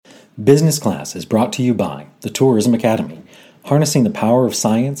Business Class is brought to you by the Tourism Academy, harnessing the power of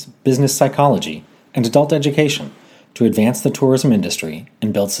science, business psychology, and adult education to advance the tourism industry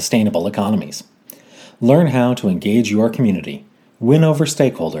and build sustainable economies. Learn how to engage your community, win over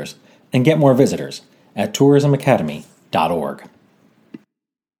stakeholders, and get more visitors at tourismacademy.org.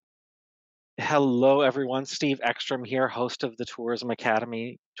 Hello, everyone. Steve Ekstrom here, host of the Tourism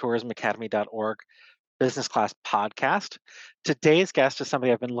Academy, tourismacademy.org Business Class podcast. Today's guest is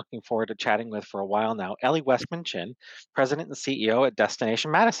somebody I've been looking forward to chatting with for a while now, Ellie Westman, President and CEO at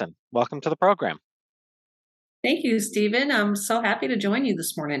Destination Madison. Welcome to the program. Thank you, Stephen. I'm so happy to join you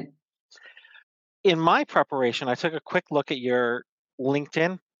this morning. In my preparation, I took a quick look at your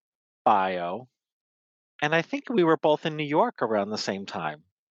LinkedIn bio, and I think we were both in New York around the same time.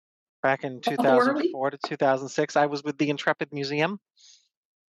 Back in 2004 to 2006, I was with the Intrepid Museum.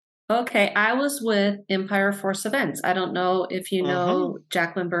 Okay, I was with Empire Force Events. I don't know if you know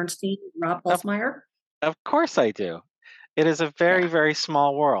Jacqueline Bernstein, Rob Holzmeyer. Of course I do. It is a very, very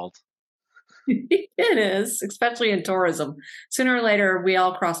small world. It is, especially in tourism. Sooner or later, we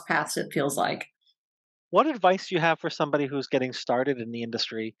all cross paths, it feels like. What advice do you have for somebody who's getting started in the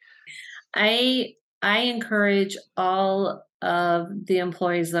industry? I encourage all of the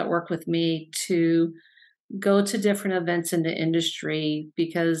employees that work with me to go to different events in the industry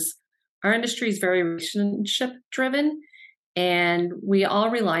because our industry is very relationship driven and we all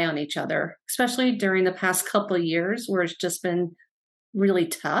rely on each other, especially during the past couple of years where it's just been really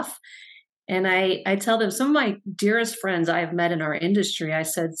tough. And I tell them, some of my dearest friends I've met in our industry, I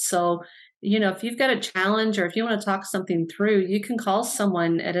said, so, if you've got a challenge or if you want to talk something through, you can call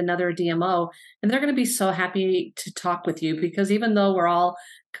someone at another DMO and they're going to be so happy to talk with you because even though we're all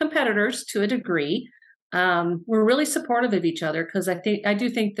competitors to a degree, we're really supportive of each other because I do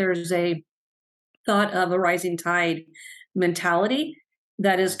think there's a thought of a rising tide mentality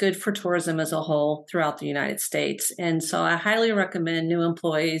that is good for tourism as a whole throughout the United States. And so I highly recommend new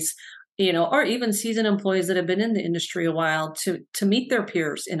employees, or even seasoned employees that have been in the industry a while to meet their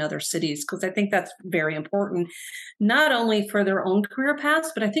peers in other cities, because I think that's very important, not only for their own career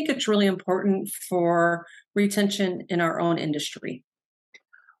paths, but I think it's really important for retention in our own industry.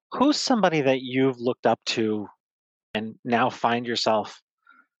 Who's somebody that you've looked up to and now find yourself,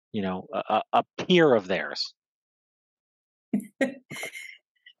 a peer of theirs?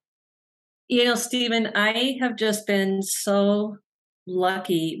 Stephen, I have just been so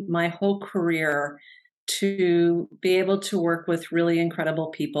lucky my whole career to be able to work with really incredible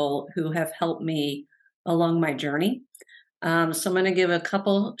people who have helped me along my journey. So I'm going to give a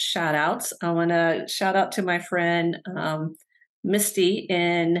couple shout outs. I want to shout out to my friend Misty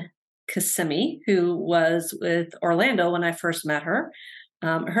in Kissimmee, who was with Orlando when I first met her.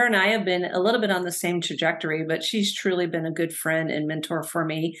 Her and I have been a little bit on the same trajectory, but she's truly been a good friend and mentor for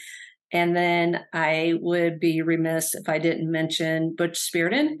me. And then I would be remiss if I didn't mention Butch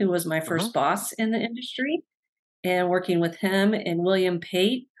Spearden, who was my first boss in the industry, and working with him, and William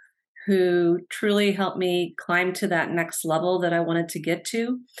Pate, who truly helped me climb to that next level that I wanted to get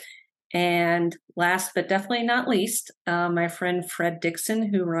to. And last but definitely not least, my friend Fred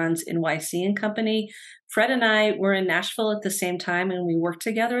Dixon, who runs NYC and Company. Fred and I were in Nashville at the same time, and we worked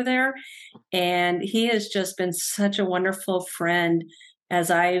together there. And he has just been such a wonderful friend. As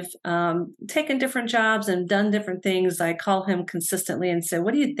I've taken different jobs and done different things, I call him consistently and say,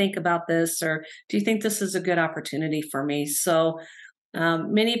 what do you think about this? Or do you think this is a good opportunity for me? So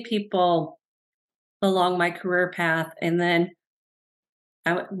many people along my career path. And then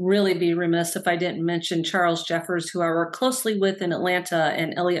I would really be remiss if I didn't mention Charles Jeffers, who I work closely with in Atlanta,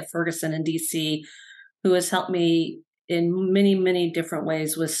 and Elliot Ferguson in DC, who has helped me in many, many different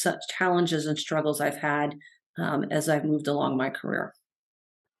ways with such challenges and struggles I've had as I've moved along my career.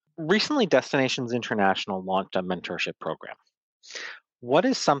 Recently, Destinations International launched a mentorship program. What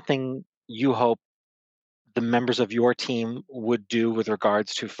is something you hope the members of your team would do with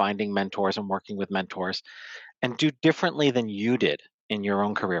regards to finding mentors and working with mentors and do differently than you did in your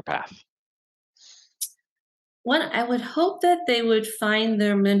own career path? One, I would hope that they would find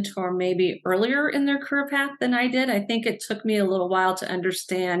their mentor maybe earlier in their career path than I did. I think it took me a little while to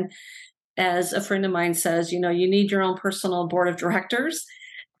understand, as a friend of mine says, you need your own personal board of directors.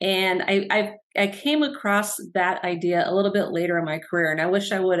 And I came across that idea a little bit later in my career, and I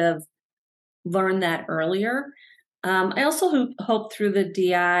wish I would have learned that earlier. I also hope through the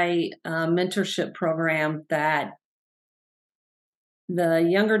DI mentorship program that the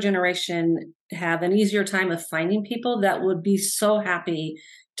younger generation have an easier time of finding people that would be so happy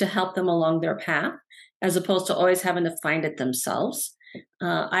to help them along their path, as opposed to always having to find it themselves.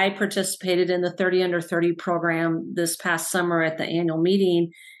 I participated in the 30 Under 30 program this past summer at the annual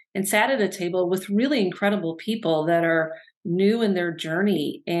meeting, and sat at a table with really incredible people that are new in their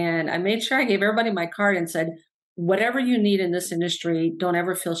journey. And I made sure I gave everybody my card and said, whatever you need in this industry, don't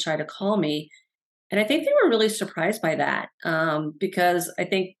ever feel shy to call me. And I think they were really surprised by that, because I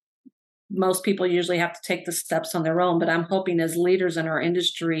think most people usually have to take the steps on their own. But I'm hoping as leaders in our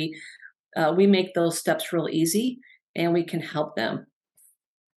industry, we make those steps real easy and we can help them.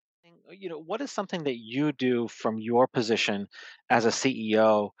 What is something that you do from your position as a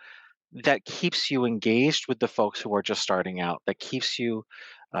CEO that keeps you engaged with the folks who are just starting out, that keeps you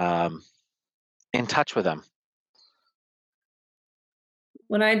um, in touch with them?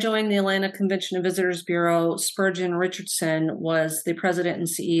 When I joined the Atlanta Convention and Visitors Bureau, Spurgeon Richardson was the president and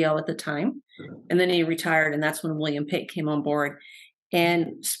CEO at the time. And then he retired, and that's when William Pate came on board.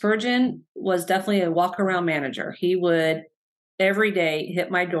 And Spurgeon was definitely a walk around manager. He would every day hit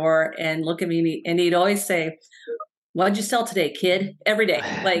my door and look at me, and he'd always say, "What'd you sell today, kid?" Every day,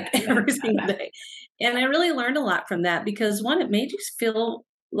 like every single day. And I really learned a lot from that because one, it made you feel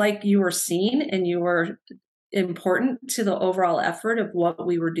like you were seen and you were important to the overall effort of what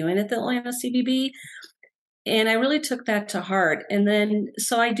we were doing at the Atlanta CVB. And I really took that to heart. And then,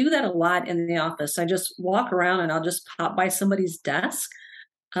 so I do that a lot in the office. I just walk around and I'll just pop by somebody's desk.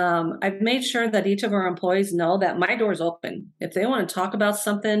 I've made sure that each of our employees know that my door is open. If they want to talk about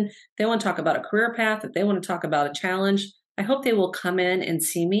something, if they want to talk about a career path, if they want to talk about a challenge, I hope they will come in and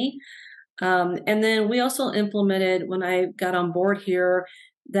see me. And then we also implemented, when I got on board here,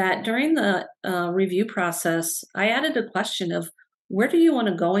 that during the review process, I added a question of, where do you want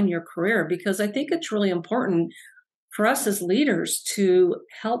to go in your career? Because I think it's really important for us as leaders to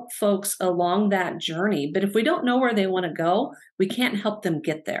help folks along that journey. But if we don't know where they want to go, we can't help them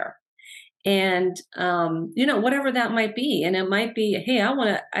get there. And, whatever that might be. And it might be, hey,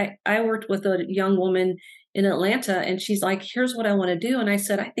 I worked with a young woman in Atlanta and she's like, here's what I want to do. And I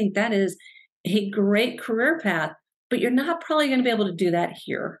said, I think that is a great career path, but you're not probably going to be able to do that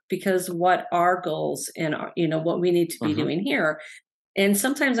here because what our goals and what we need to be doing here. And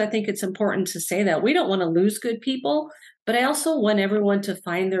sometimes I think it's important to say that we don't want to lose good people, but I also want everyone to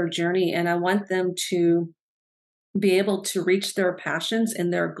find their journey, and I want them to be able to reach their passions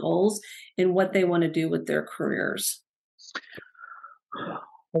and their goals and what they want to do with their careers.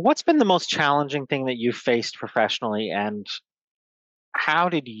 What's been the most challenging thing that you've faced professionally, and how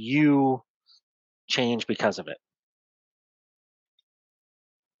did you change because of it?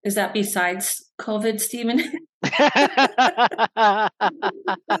 Is that besides COVID, Stephen? The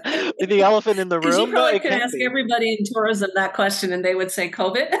elephant in the room? You probably could ask everybody in tourism that question and they would say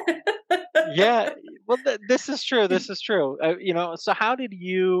COVID. Yeah, well, this is true. This is true. So how did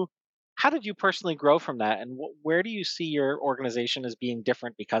you personally grow from that, and where do you see your organization as being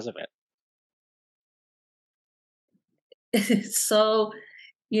different because of it? So,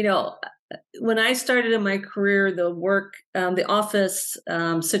 when I started in my career, the office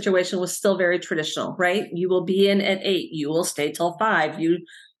situation was still very traditional, right? You will be in at 8, you will stay till 5.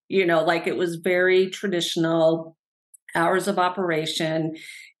 Like it was very traditional hours of operation.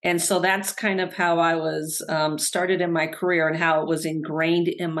 And so that's kind of how I was started in my career and how it was ingrained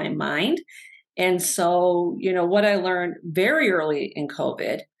in my mind. And so, what I learned very early in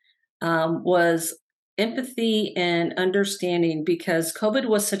COVID was empathy and understanding, because COVID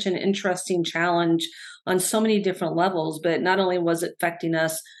was such an interesting challenge on so many different levels, but not only was it affecting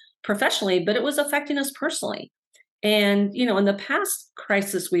us professionally, but it was affecting us personally. And, in the past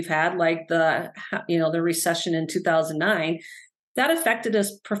crisis we've had, like the recession in 2009, that affected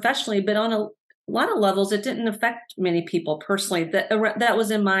us professionally, but on a lot of levels, it didn't affect many people personally. That was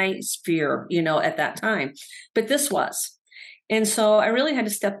in my sphere, at that time, but this was. And so I really had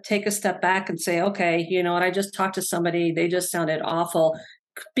to take a step back and say, okay, and I just talked to somebody, they just sounded awful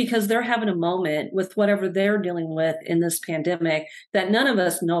because they're having a moment with whatever they're dealing with in this pandemic that none of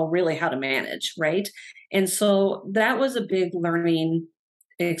us know really how to manage, right? And so that was a big learning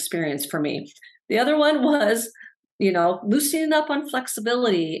experience for me. The other one was, loosening up on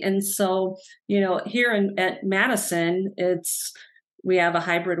flexibility. And so, here at Madison, we have a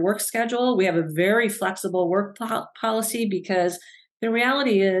hybrid work schedule. We have a very flexible work policy because the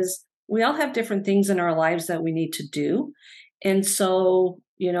reality is we all have different things in our lives that we need to do. And so,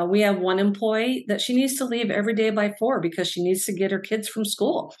 we have one employee that she needs to leave every day by 4 because she needs to get her kids from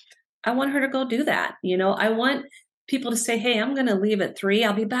school. I want her to go do that. I want people to say, hey, I'm going to leave at 3.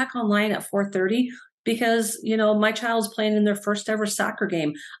 I'll be back online at 4:30 because, my child's playing in their first ever soccer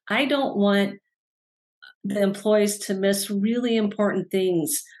game. I don't want the employees to miss really important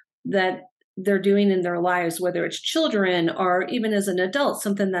things that they're doing in their lives, whether it's children or even as an adult,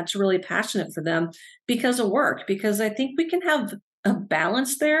 something that's really passionate for them because of work. Because I think we can have a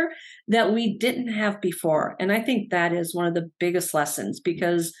balance there that we didn't have before. And I think that is one of the biggest lessons,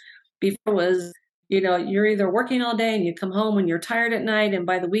 because before was, you're either working all day and you come home and you're tired at night, and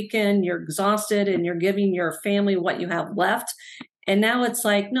by the weekend you're exhausted and you're giving your family what you have left. And now it's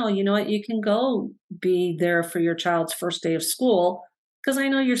like, no, you know what? You can go be there for your child's first day of school, because I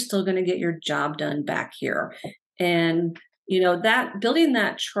know you're still going to get your job done back here. And, that building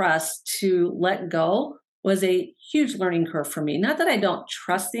that trust to let go was a huge learning curve for me. Not that I don't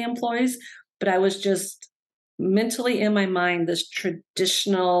trust the employees, but I was just mentally in my mind, this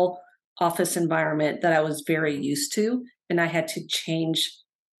traditional office environment that I was very used to. And I had to change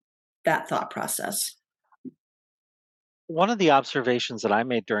that thought process. One of the observations that I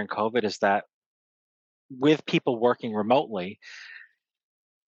made during COVID is that with people working remotely,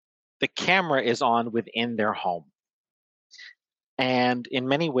 the camera is on within their home. And in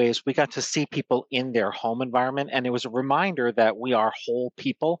many ways, we got to see people in their home environment. And it was a reminder that we are whole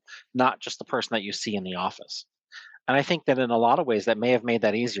people, not just the person that you see in the office. And I think that in a lot of ways, that may have made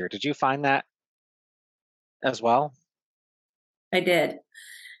that easier. Did you find that as well? I did.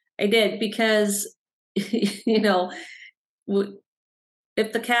 Because, if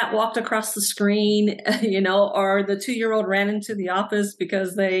the cat walked across the screen, or the 2-year-old ran into the office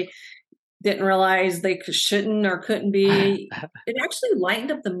because they didn't realize they shouldn't or couldn't be, it actually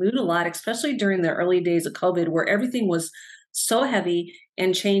lightened up the mood a lot, especially during the early days of COVID, where everything was so heavy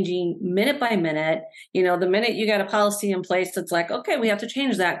and changing minute by minute. The minute you got a policy in place, it's like, okay, we have to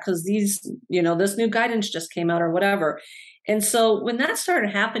change that because this new guidance just came out or whatever. And so when that started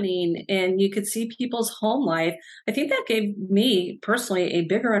happening and you could see people's home life, I think that gave me personally a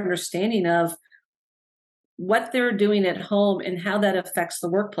bigger understanding of what they're doing at home and how that affects the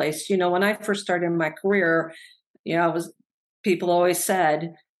workplace. When I first started my career, people always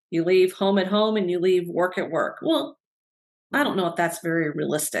said, you leave home at home and you leave work at work. Well, I don't know if that's very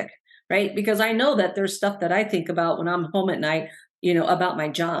realistic, right? Because I know that there's stuff that I think about when I'm home at night, about my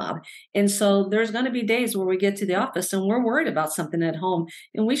job. And so there's going to be days where we get to the office and we're worried about something at home,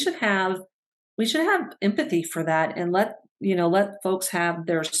 and we should have empathy for that and let folks have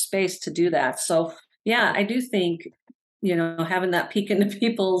their space to do that. So yeah, I do think, having that peek into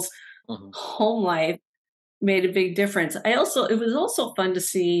people's home life made a big difference. It was also fun to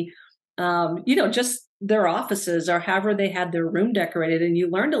see, just their offices or however they had their room decorated. And you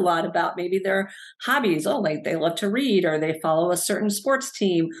learned a lot about maybe their hobbies. Oh, like they love to read or they follow a certain sports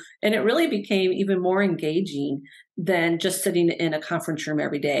team. And it really became even more engaging than just sitting in a conference room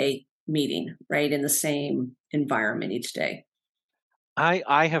every day meeting, right, in the same environment each day.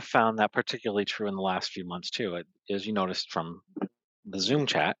 I have found that particularly true in the last few months too. As you noticed from the Zoom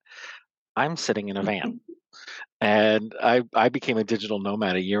chat, I'm sitting in a van. And I became a digital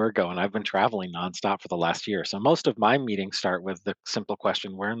nomad a year ago, and I've been traveling nonstop for the last year. So most of my meetings start with the simple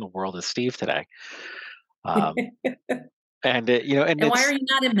question, where in the world is Steve today? Um, and And why are you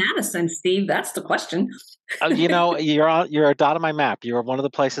not in Madison, Steve? That's the question. you're a dot on my map. You're one of the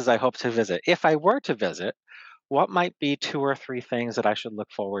places I hope to visit. If I were to visit, what might be 2 or 3 things that I should look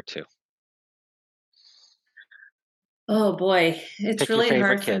forward to? Oh boy, it's Pick your really favorite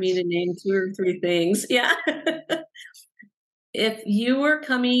hard for me kids. to name 2 or 3 things. Yeah. If you were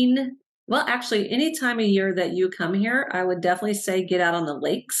coming, well, actually, any time of year that you come here, I would definitely say get out on the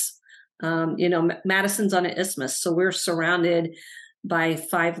lakes. Madison's on an isthmus, so we're surrounded by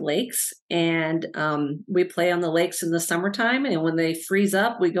 5 lakes, and we play on the lakes in the summertime. And when they freeze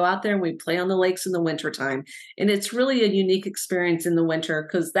up, we go out there and we play on the lakes in the wintertime. And it's really a unique experience in the winter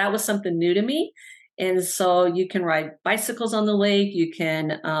because that was something new to me. And so you can ride bicycles on the lake. You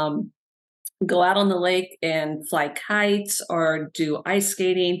can go out on the lake and fly kites or do ice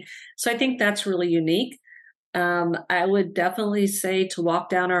skating. So I think that's really unique. I would definitely say to walk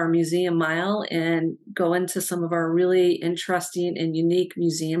down our museum mile and go into some of our really interesting and unique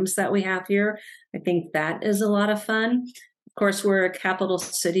museums that we have here. I think that is a lot of fun. Of course, we're a capital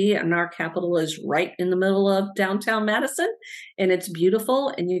city, and our capital is right in the middle of downtown Madison, and it's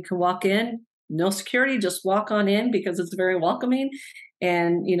beautiful. And you can walk in, no security, just walk on in because it's very welcoming.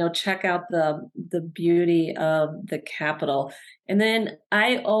 And check out the beauty of the Capitol. And then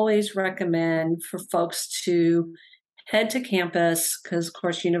I always recommend for folks to head to campus because, of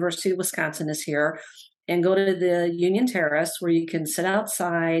course, University of Wisconsin is here, and go to the Union Terrace where you can sit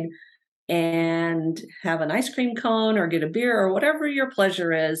outside and have an ice cream cone or get a beer or whatever your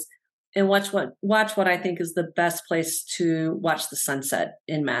pleasure is, and watch what I think is the best place to watch the sunset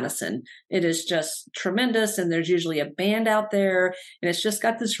in Madison. It is just tremendous, and there's usually a band out there, and it's just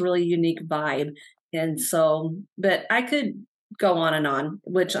got this really unique vibe. And so, but I could go on and on,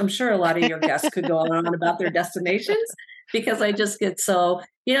 which I'm sure a lot of your guests could go on and on about their destinations. because I just get so,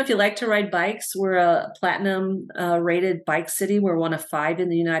 if you like to ride bikes, we're a platinum rated bike city. We're one of 5 in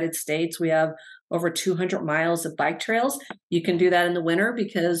the United States. We have over 200 miles of bike trails. You can do that in the winter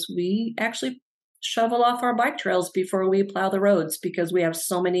because we actually shovel off our bike trails before we plow the roads because we have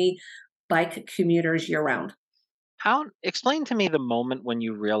so many bike commuters year round. Explain to me the moment when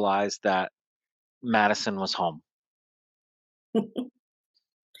you realized that Madison was home.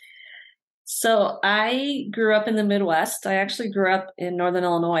 So I grew up in the Midwest. I actually grew up in Northern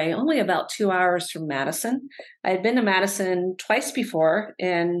Illinois, only about 2 hours from Madison. I had been to Madison twice before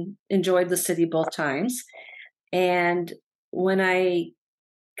and enjoyed the city both times. And when I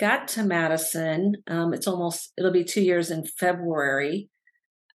got to Madison, it'll be 2 years in February.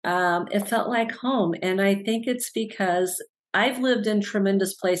 It felt like home. And I think it's because I've lived in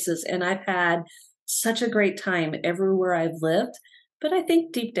tremendous places and I've had such a great time everywhere I've lived. But I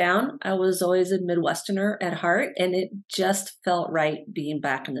think deep down, I was always a Midwesterner at heart, and it just felt right being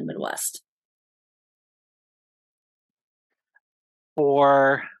back in the Midwest.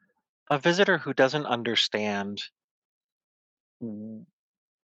 For a visitor who doesn't understand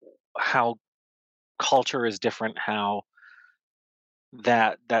how culture is different, how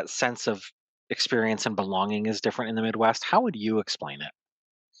that sense of experience and belonging is different in the Midwest, how would you explain it?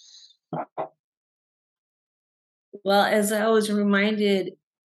 Well, as I was reminded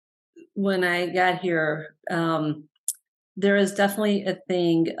when I got here, there is definitely a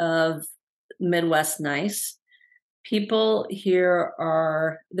thing of Midwest nice. People here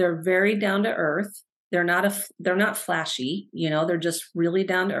they're very down to earth. They're not flashy, they're just really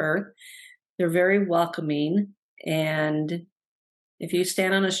down to earth. They're very welcoming. And if you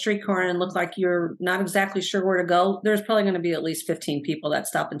stand on a street corner and look like you're not exactly sure where to go, there's probably going to be at least 15 people that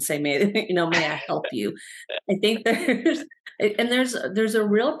stop and say, may I help you? I think there's a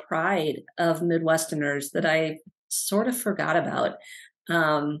real pride of Midwesterners that I sort of forgot about.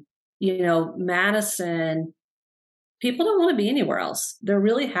 Madison, people don't want to be anywhere else. They're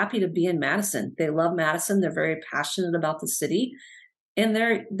really happy to be in Madison. They love Madison. They're very passionate about the city. And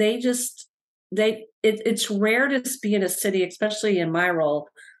it's rare to be in a city, especially in my role,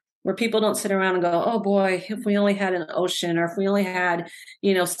 where people don't sit around and go, oh boy, if we only had an ocean, or if we only had,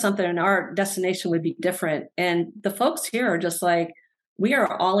 something, and our destination would be different. And the folks here are just like, we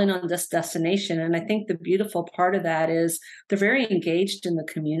are all in on this destination. And I think the beautiful part of that is they're very engaged in the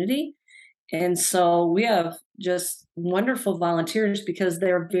community. And so we have just wonderful volunteers because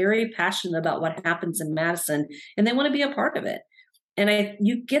they're very passionate about what happens in Madison and they want to be a part of it. And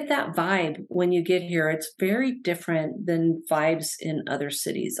you get that vibe when you get here. It's very different than vibes in other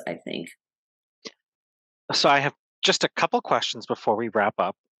cities, I think. So I have just a couple questions before we wrap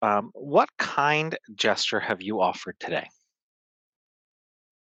up. What kind gesture have you offered today?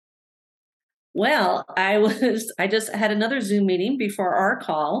 Well, I just had another Zoom meeting before our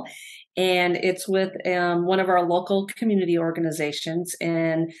call, and it's with one of our local community organizations.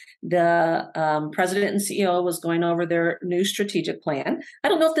 And the president and CEO was going over their new strategic plan. I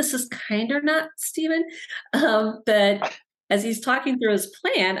don't know if this is kind or not, Stephen, but as he's talking through his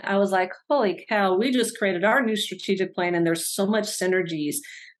plan, I was like, holy cow, we just created our new strategic plan, and there's so much synergies.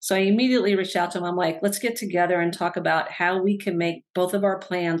 So I immediately reached out to him. I'm like, let's get together and talk about how we can make both of our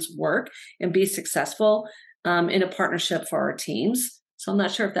plans work and be successful in a partnership for our teams. So I'm not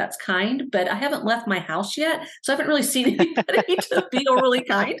sure if that's kind, but I haven't left my house yet. So I haven't really seen anybody to be overly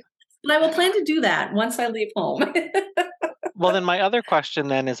kind. But I will plan to do that once I leave home. Well, then my other question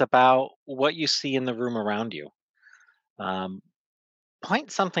then is about what you see in the room around you.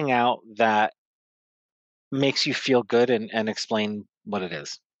 Point something out that makes you feel good and explain what it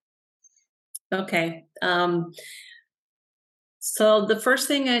is. Okay. So the first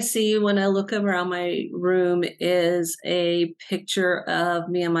thing I see when I look around my room is a picture of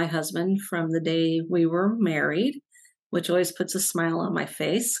me and my husband from the day we were married, which always puts a smile on my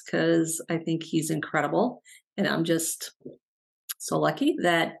face because I think he's incredible. And I'm just so lucky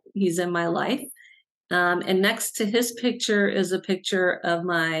that he's in my life. And next to his picture is a picture of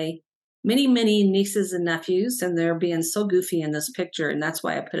my many, many nieces and nephews, and they're being so goofy in this picture. And that's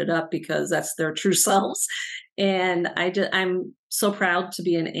why I put it up, because that's their true selves. And I'm so proud to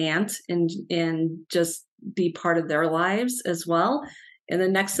be an aunt and just be part of their lives as well. And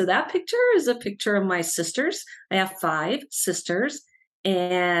then next to that picture is a picture of my sisters. I have 5 sisters,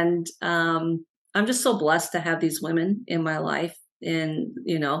 and I'm just so blessed to have these women in my life, and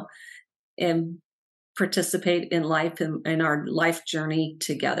and participate in life and in our life journey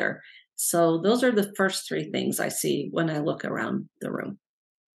together. So those are the first 3 things I see when I look around the room.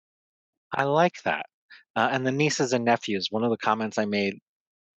 I like that. And the nieces and nephews, one of the comments I made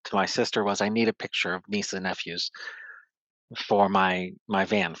to my sister was, I need a picture of nieces and nephews. for my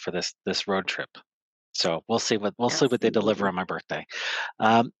van for this road trip. So we'll see what they deliver on my birthday.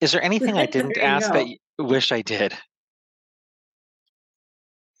 Is there anything I didn't There you ask that go. you wish I did?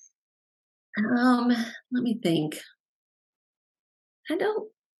 Let me think. I don't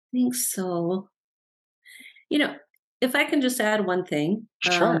think so. You know, if I can just add one thing,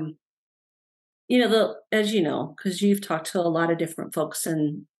 Sure. as you know, because you've talked to a lot of different folks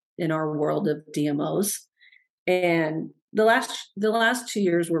in our world of DMOs, and the last 2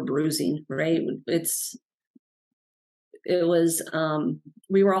 years were bruising, right? It was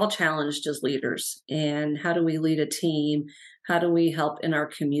we were all challenged as leaders, and how do we lead a team? How do we help in our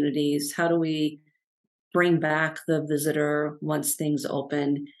communities? How do we bring back the visitor once things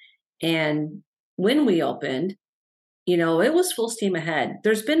open? And when we opened, it was full steam ahead.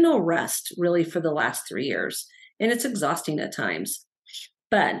 There's been no rest really for the last 3 years, and it's exhausting at times.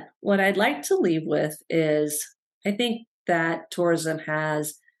 But what I'd like to leave with is I think that tourism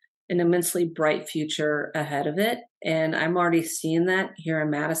has an immensely bright future ahead of it. And I'm already seeing that here in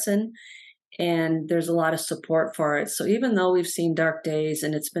Madison. And there's a lot of support for it. So even though we've seen dark days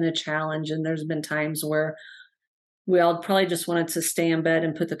and it's been a challenge, and there's been times where we all probably just wanted to stay in bed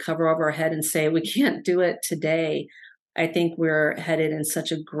and put the cover over our head and say, we can't do it today. I think we're headed in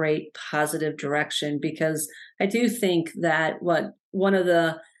such a great positive direction, because I do think that one of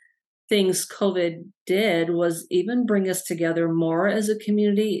the things COVID did was even bring us together more as a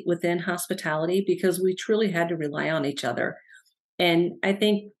community within hospitality, because we truly had to rely on each other. And I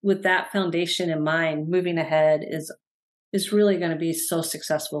think with that foundation in mind, moving ahead is really going to be so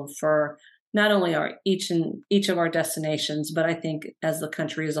successful for not only each of our destinations, but I think as the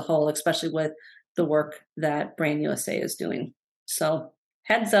country as a whole, especially with the work that Brand USA is doing. So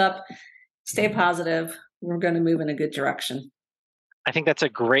heads up, stay positive. We're going to move in a good direction. I think that's a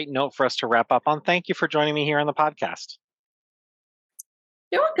great note for us to wrap up on. Thank you for joining me here on the podcast.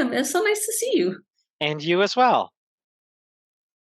 You're welcome. It's so nice to see you. And you as well.